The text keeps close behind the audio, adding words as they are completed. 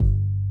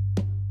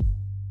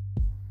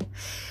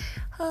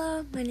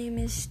Hello, my name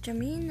is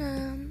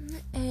Jamina,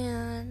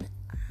 and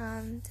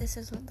this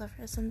is the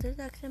first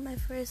introduction. My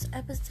first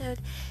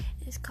episode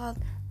is called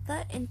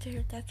The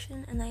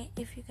Introduction, and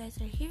if you guys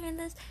are hearing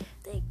this,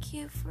 thank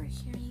you for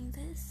hearing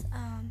this.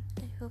 I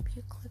hope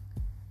you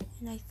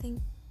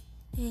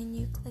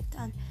you clicked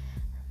on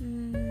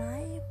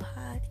my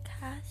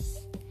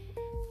podcast,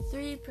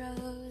 3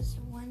 Bros,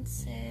 1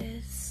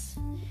 Sis,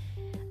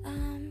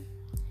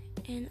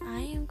 and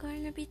I am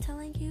going to be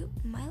telling you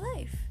my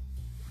life.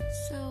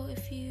 So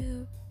if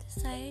you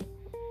decide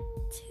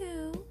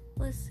to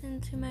listen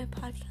to my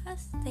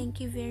podcast, thank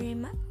you very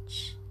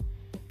much.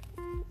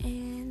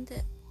 And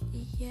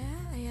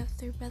I have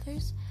 3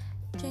 brothers.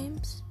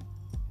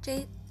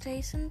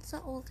 Jason's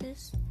the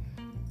oldest,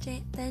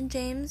 then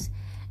James,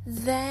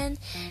 then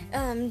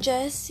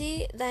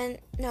Jesse,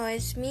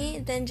 it's me,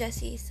 then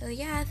Jesse. So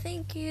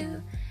thank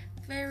you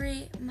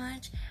very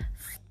much